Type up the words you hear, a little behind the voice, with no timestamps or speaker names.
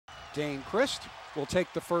Dane Christ will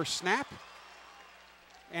take the first snap.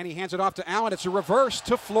 And he hands it off to Allen. It's a reverse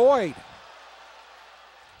to Floyd.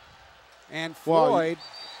 And Floyd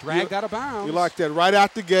dragged out of bounds. You like that right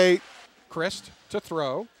out the gate. Christ to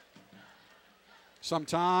throw. Some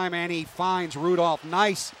time, and he finds Rudolph.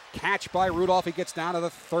 Nice catch by Rudolph. He gets down to the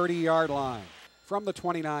 30-yard line. From the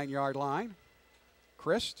 29-yard line,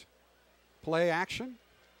 Christ, play action.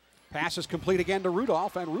 Pass is complete again to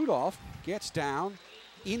Rudolph, and Rudolph gets down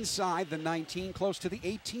inside the 19, close to the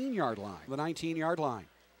 18-yard line. The 19-yard line.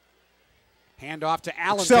 Hand off to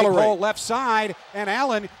Allen, big hole left side, and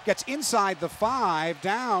Allen gets inside the 5,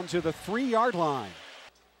 down to the 3-yard line.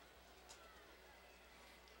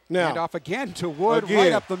 Now, hand off again to Wood,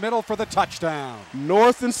 right up the middle for the touchdown.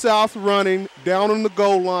 North and south running, down on the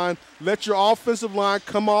goal line. Let your offensive line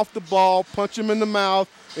come off the ball, punch him in the mouth,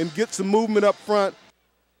 and get some movement up front.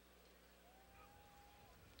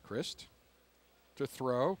 Christ to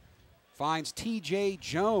throw. Finds T.J.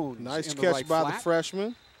 Jones. Nice in the catch right by flat. the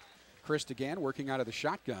freshman. Christ again working out of the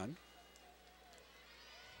shotgun.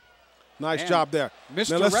 Nice job there.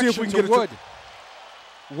 Misdirection now let's see if we can to get Wood.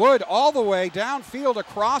 Wood all the way downfield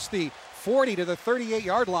across the 40 to the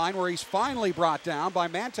 38-yard line, where he's finally brought down by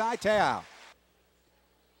Manti Te'o.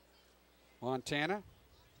 Montana,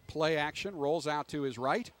 play action, rolls out to his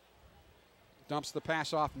right. Dumps the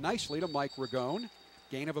pass off nicely to Mike Ragone.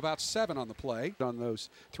 Gain of about 7 on the play on those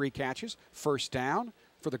 3 catches. First down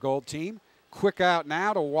for the Gold team. Quick out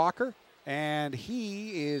now to Walker, and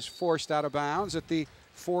he is forced out of bounds at the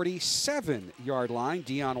 47-yard line.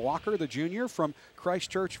 Deion Walker, the junior from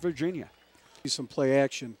Christchurch, Virginia. Some play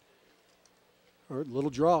action. Or a little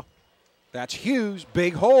draw. That's Hughes,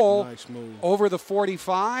 big hole. Nice move. Over the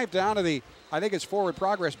 45, down to the, I think it's forward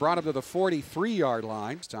progress, brought him to the 43-yard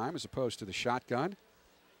line. This time as opposed to the shotgun.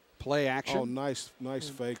 Play action. Oh, nice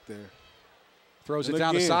fake there. Throws it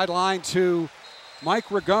down the sideline to Mike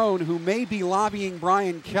Ragone, who may be lobbying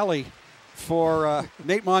Brian Kelly for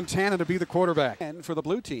Nate Montana to be the quarterback. And for the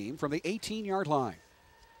blue team from the 18-yard line.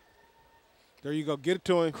 There you go. Get it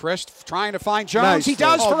to him. Christ trying to find Jones. Nice. He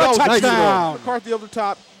does for a touchdown. McCarthy over the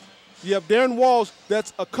top. You have Darren Walls.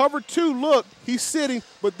 That's a cover 2 look. He's sitting,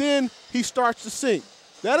 but then he starts to sink.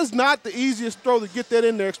 That is not the easiest throw to get that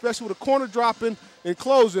in there, especially with a corner dropping and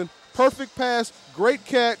closing. Perfect pass, great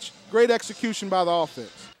catch, great execution by the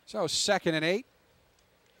offense. So 2nd and 8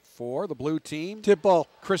 for the blue team. Tip ball.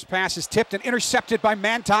 Chris pass is tipped and intercepted by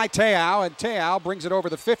Manti Te'o, and Te'o brings it over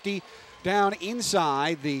the 50 down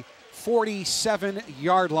inside the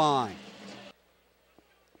 47-yard line.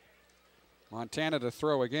 Montana to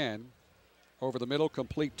throw again. Over the middle,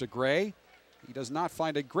 complete to Gray. He does not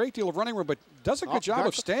find a great deal of running room, but does a good job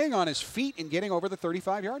of staying on his feet and getting over the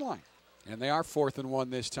 35-yard line. And they are 4th and 1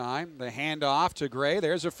 this time. The handoff to Gray.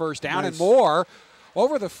 There's a first down and more.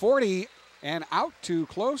 Over the 40 and out to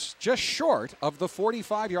close, just short of the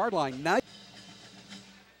 45-yard line. Nice.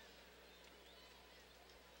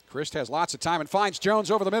 Christ has lots of time and finds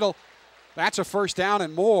Jones over the middle. That's a first down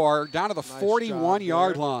and more, down to the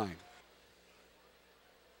 41-yard line.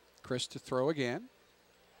 Christ to throw again.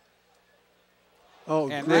 Oh,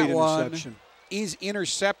 and great that one interception. Is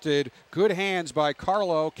intercepted. Good hands by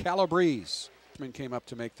Carlo Calabrese. Came up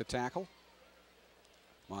to make the tackle.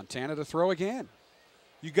 Montana to throw again.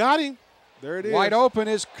 You got him. There it is. Wide open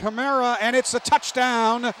is Kamara, and it's a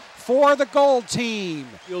touchdown for the Gold team.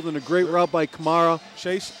 Fielding a great route by Kamara.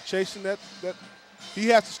 Chasing that. He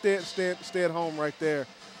has to stay at home right there.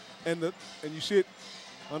 And you see it.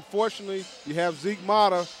 Unfortunately, you have Zeke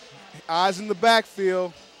Mata, eyes in the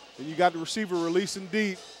backfield, and you got the receiver releasing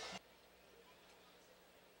deep.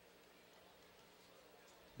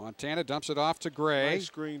 Montana dumps it off to Gray. Nice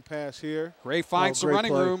screen pass here. Gray finds some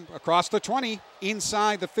running room across the 20,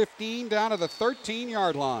 inside the 15, down to the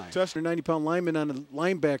 13-yard line. 90-pound lineman on a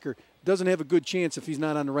linebacker doesn't have a good chance if he's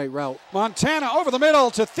not on the right route. Montana over the middle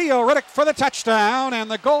to Theo Riddick for the touchdown, and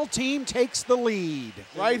the Gold team takes the lead.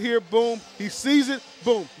 Right here, boom. He sees it,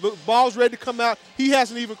 boom. Look, ball's ready to come out. He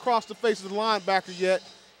hasn't even crossed the face of the linebacker yet.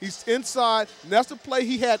 He's inside, and that's the play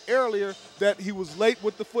he had earlier that he was late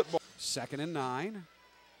with the football. 2nd and 9.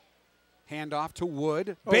 Handoff to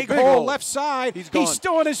Wood. Oh, big hole left side. He's gone. He's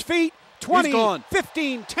still on his feet. 20, 15,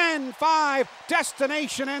 15, 10, 5.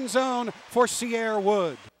 Destination end zone for Sierra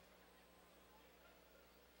Wood.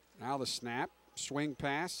 Now the snap. Swing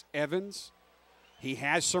pass. Evans. He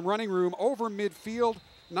has some running room over midfield.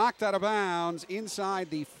 Knocked out of bounds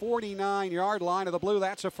inside the 49-yard line of the blue.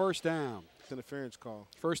 That's a first down. Interference call.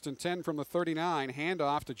 1st and 10 from the 39.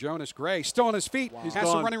 Handoff to Jonas Gray. Still on his feet. Wow. He's has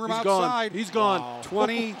gone. some running room He's outside. Gone. He's gone. Wow.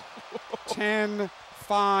 20, 10,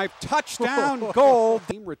 5. Touchdown, Gold.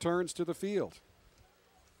 Team returns to the field.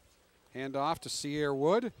 Hand off to Sierra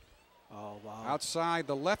Wood. Oh, wow. Outside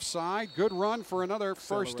the left side. Good run for another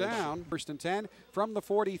first down. 1st and 10 from the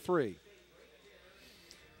 43.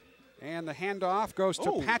 And the handoff goes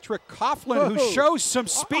to Patrick Coughlin, who shows some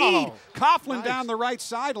speed. Coughlin down the right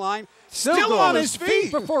sideline. Still on his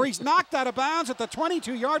feet before he's knocked out of bounds at the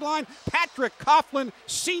 22-yard line. Patrick Coughlin,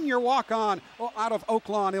 senior walk-on out of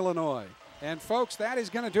Oaklawn, Illinois. And, folks, that is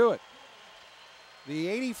going to do it. The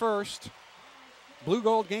 81st Blue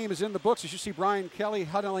Gold game is in the books. As you see Brian Kelly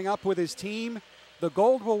huddling up with his team. The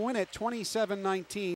Gold will win it 27-19.